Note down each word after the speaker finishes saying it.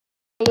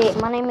Yeah,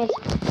 my name is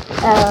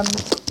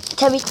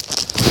Terry.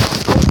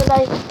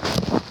 Today,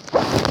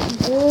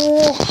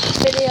 more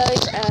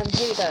videos, and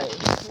here we go.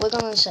 We're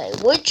gonna say,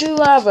 would you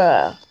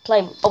rather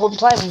play? Oh, I'm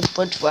playing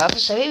Would You Rather.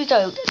 So here we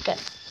go. Okay.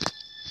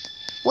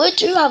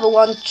 Would you rather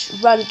run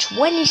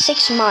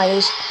 26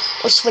 miles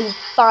or swim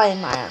 5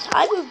 miles?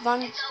 I would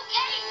run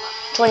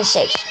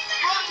 26.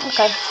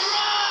 Okay.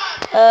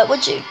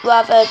 Would you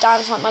rather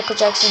dance like Michael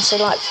Jackson? So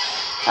like,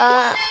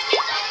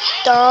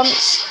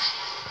 dance.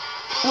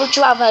 Would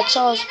you rather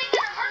Charles?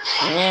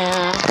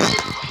 Yeah.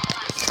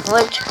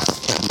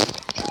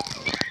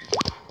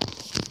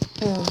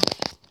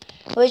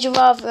 Would you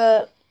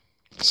rather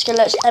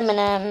Skillets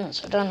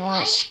M&M's? I don't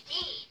like.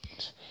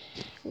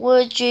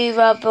 Would you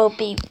rather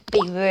be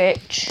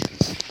rich?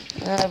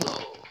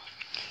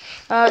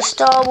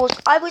 Star Wars.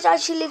 I would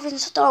actually live in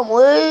Star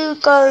Wars.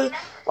 Would go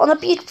on a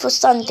beautiful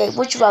Sunday.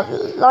 Would you rather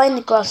lie in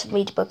the grass and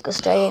read a book or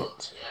stay in?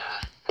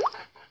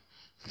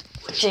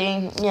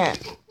 Yeah.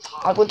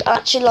 I would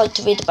actually like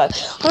to read a book.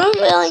 I don't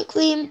really like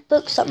reading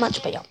books that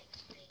much, but yeah.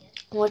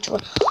 I would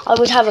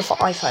have an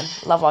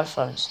iPhone. Love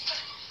iPhones.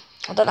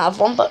 I don't have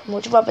one, but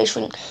would you rather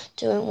shrink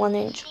to 1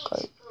 inch?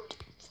 Go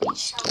 3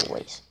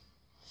 stories.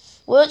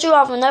 Would you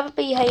rather never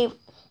behave?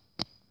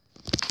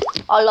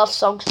 I love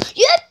songs.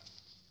 Yep!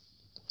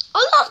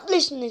 I love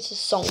listening to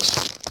songs.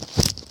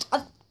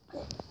 I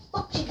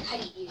fucking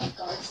hate you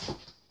guys.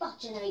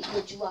 Fucking hate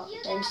Would You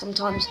Rather games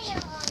sometimes.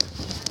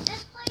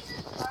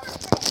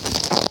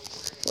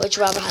 Would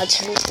you rather had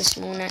sleep this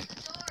morning?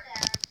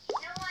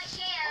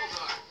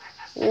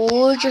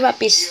 Would you rather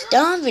be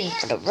starving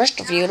for the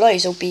rest of your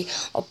lives or be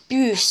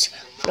abused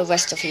for the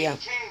rest of your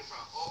life?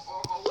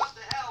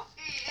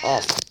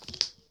 Oh,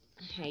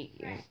 I hate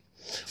you.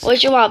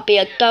 Would you rather be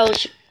a girl?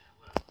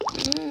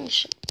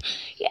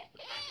 Yeah.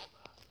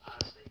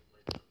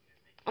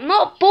 I'm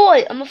not a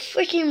boy. I'm not a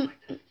freaking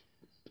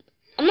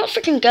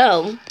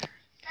girl.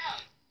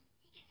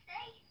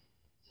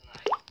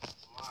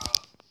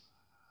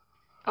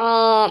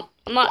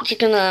 I'm actually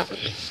gonna.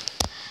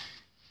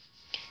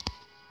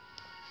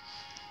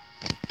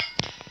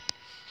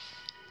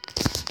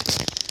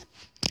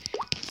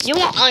 You know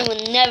what? I will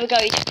never go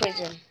to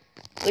prison.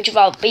 Would you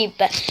rather be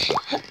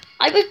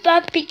I would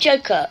rather be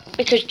Joker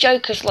because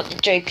Joker's like the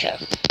Joker.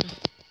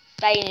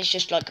 Bane is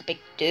just like a big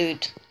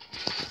dude.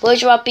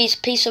 Would you rather be a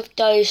piece of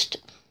toast?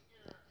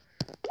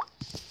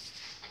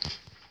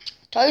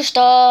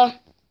 Toaster.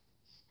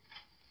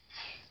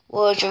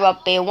 Would you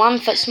rather be 1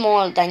 foot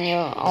smaller than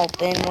your old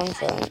bin 1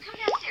 foot?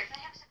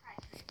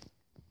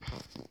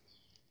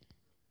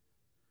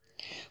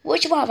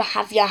 Would you rather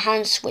have your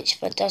hand switch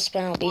for a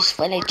dustbin or be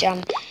fully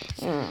jammed?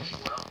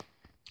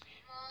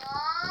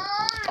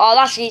 Oh,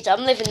 that's easy.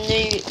 I'm living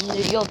in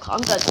New York.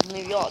 I'm going to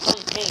New York.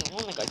 Don't me. I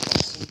want to go to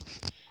Boston.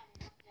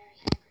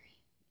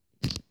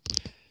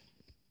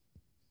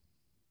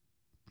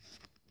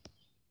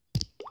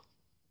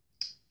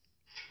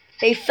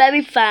 Be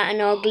very fat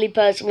and ugly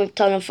person with a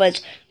ton of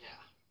friends.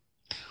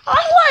 I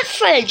want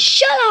friends.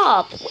 Shut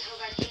up.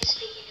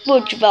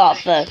 Would you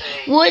rather?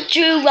 Would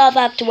you rather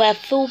have to wear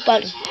full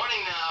body?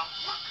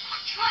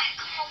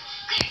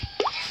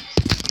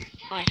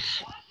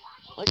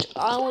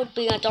 I would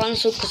be a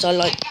dinosaur because I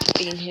like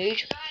being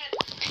huge.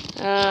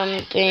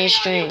 Being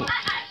extreme.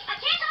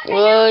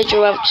 Would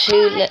you have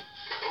two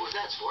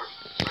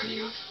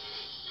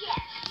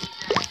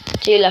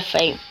left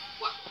feet?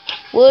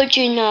 Would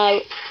you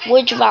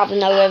rather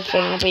know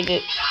everything or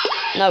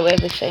know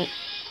everything? Hey,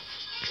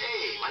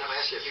 mind if I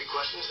ask you a few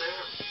questions there,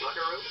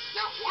 Buckaroo?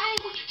 Now, why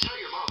would you tell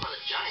your mom about a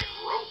giant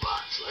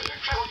robot, Slugger?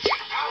 Try to get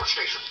the power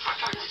station.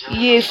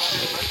 You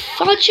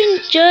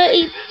fudging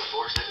dirty.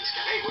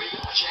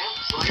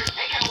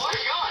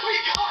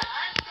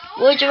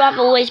 Would you rather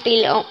always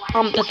be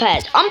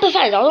unprepared?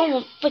 Unprepared, I don't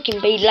want to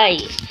freaking be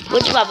late.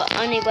 Would you rather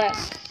only wear... Hey, I'd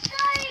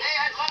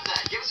love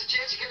that. Give us a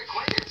chance to get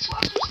acquainted.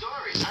 Swap some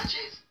stories, huh,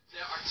 Chief?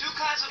 There are 2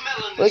 kinds of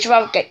metal in this. Would you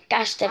rather get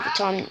gassed every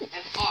time? And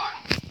art.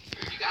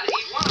 If you gotta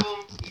eat one of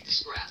them, eat the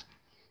scrap.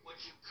 What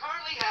you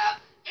currently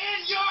have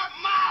in your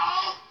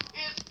mouth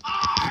is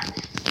art!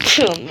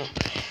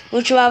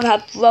 Would you rather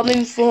have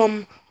Robin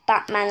from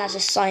Batman as a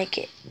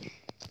psychic?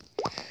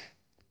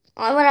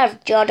 I would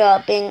have Jar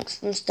Jar Binks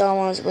from Star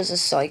Wars as a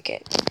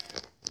psychic.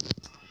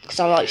 Because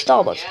I like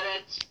Star Wars.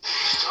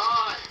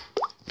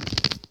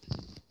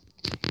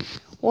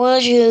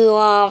 Would you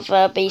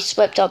rather be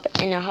swept up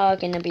in a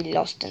hurricane and be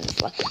lost in the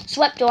flood?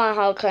 Swept on a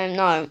hurricane?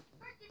 No.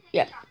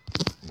 Yeah.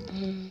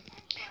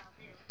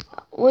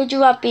 Would you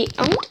rather be...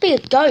 I want to be a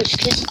ghost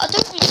because I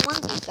don't really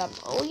want to be that.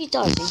 All you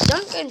do is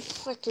don't go in the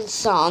freaking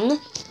sun.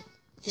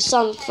 For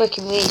some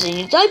freaking reason.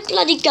 You don't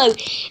bloody go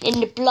in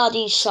the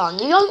bloody sun.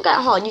 You don't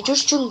get hot. You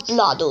just drink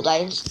blood all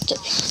day. It's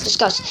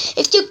disgusting.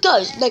 If you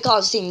ghost, they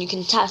can't see you. You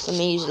can tap them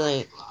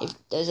easily if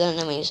there's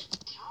enemies.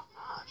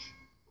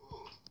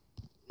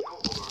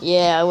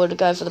 Yeah, I would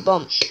go for the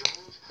bomb.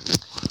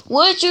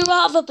 Would you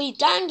rather be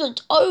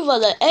dangled over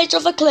the edge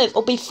of a cliff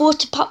or be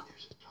forced to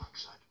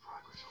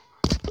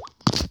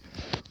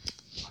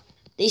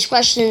These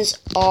questions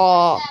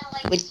are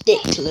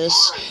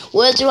ridiculous.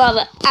 Would you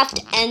rather have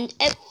to end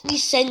every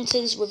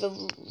sentence with a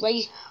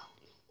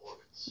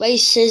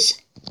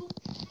racist?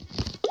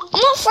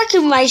 I'm not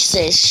fucking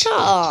racist. Shut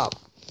up.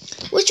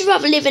 Would you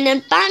rather live in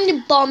an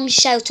abandoned bomb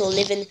shelter or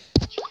live in...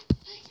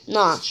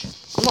 Nah,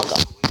 I'm not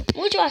going.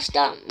 Would you rather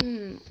start...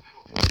 No,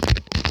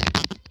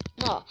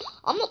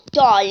 I'm not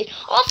dying.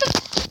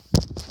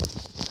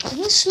 I'm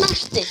gonna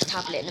smash this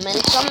tablet in a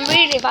minute because I'm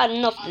really had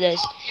enough of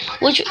this.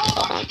 Would you...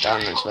 Oh, I'm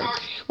done this one.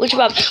 Would you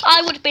rather...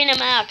 I would have been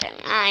American.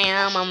 I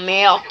am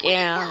American.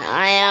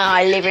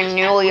 I live in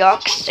New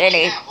York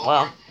City.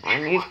 Well, I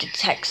moved to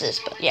Texas,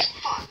 but yeah.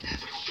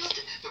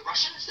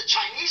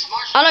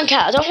 I don't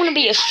care. I don't want to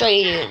be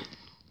Australian.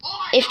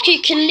 If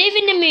you can live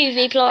in the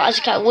movie plot as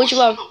a cat, would you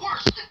rather...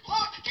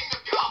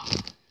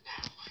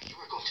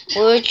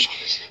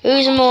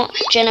 Who's more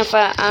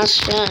Jennifer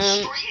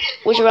Aniston?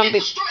 Would you rather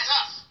be...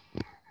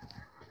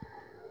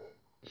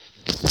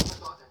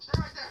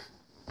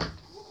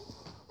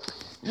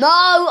 No,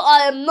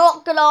 I am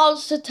not going to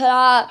answer to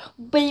that.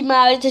 Be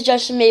married to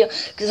Justin Bieber.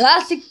 Because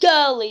that's a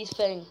girly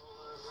thing.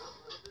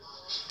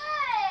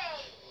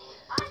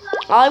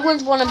 I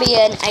would want to be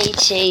in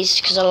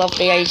 80s. Because I love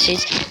the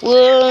 80s.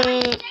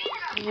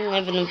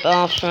 Live in a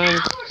bathroom.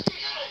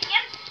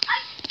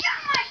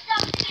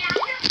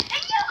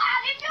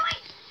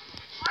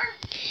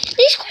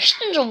 These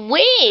questions are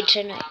weird,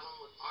 isn't it?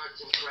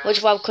 Would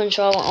you rather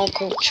control or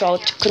control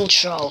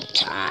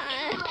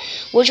time?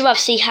 Would you rather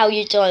see how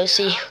you die or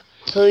see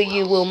who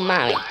you will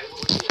marry?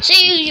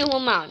 See who you will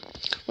marry.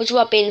 Would you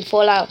rather be in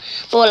Fallout?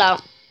 Oh,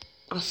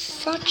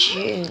 fuck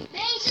you.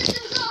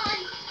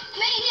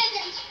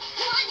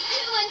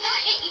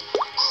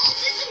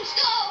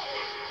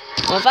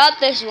 I've had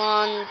this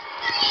one.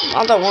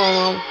 I don't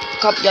want to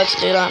copyright to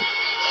do that.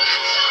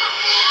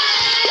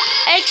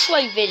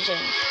 X-ray vision.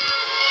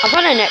 I've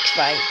had an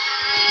X-ray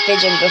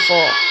vision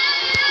before.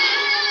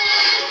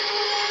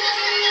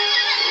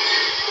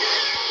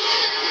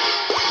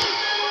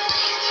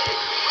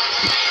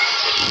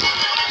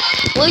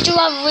 Would you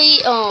rather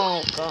read?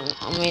 Oh god,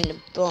 I'm in the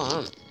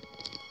bottom.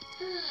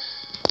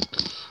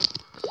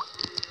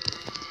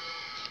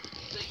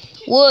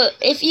 What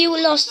if you were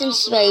lost in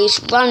space,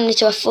 run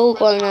into a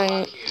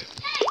full-grown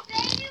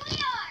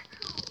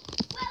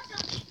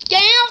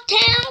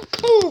downtown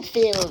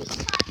Coolfield?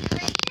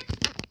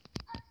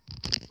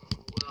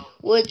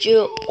 Would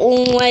you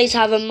always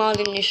have a mud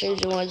in your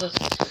shoes or a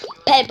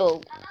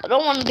pebble? I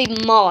don't want to be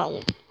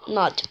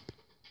mud.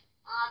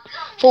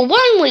 For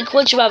 1 week,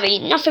 would you rather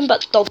eat nothing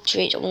but dog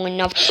treats or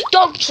enough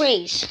dog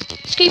trees?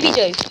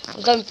 Scooby-Doo.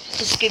 I'm going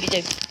for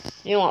Scooby-Doo.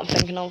 You know what I'm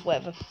thinking of,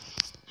 whatever.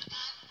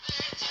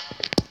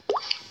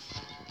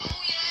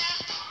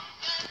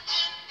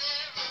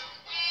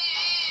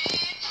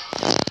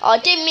 I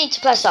didn't mean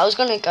to press that. I was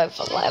going to go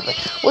for whatever.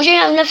 Would you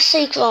never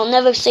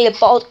see a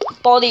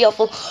body of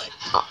a...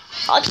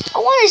 I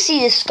want to see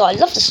the sky. I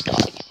love the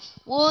sky.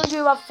 Would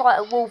you rather fight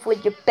a wolf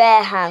with your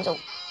bare hands or...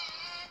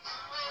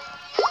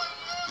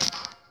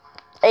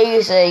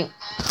 Easy.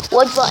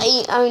 Would you rather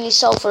eat only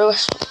salt for the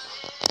rest of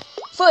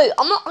food?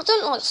 I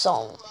don't like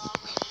salt.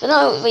 For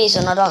no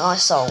reason I don't like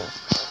salt.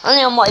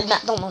 Only on my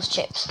McDonald's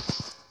chips.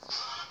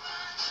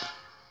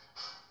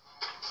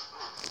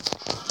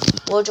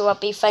 Would you rather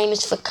be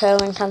famous for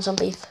curling cans on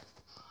beef?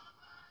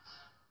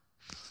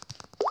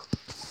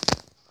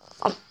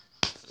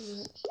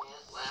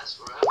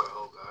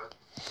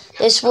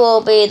 This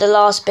will be the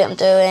last bit I'm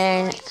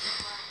doing.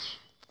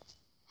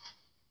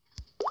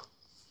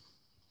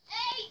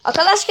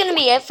 Okay, that's going to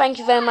be it. Thank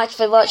you very much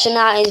for watching.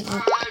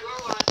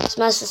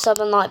 Smash the sub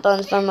and like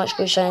buttons. Very much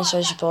appreciated and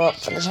show support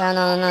for the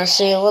channel. And I'll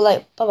see you all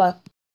later. Bye bye.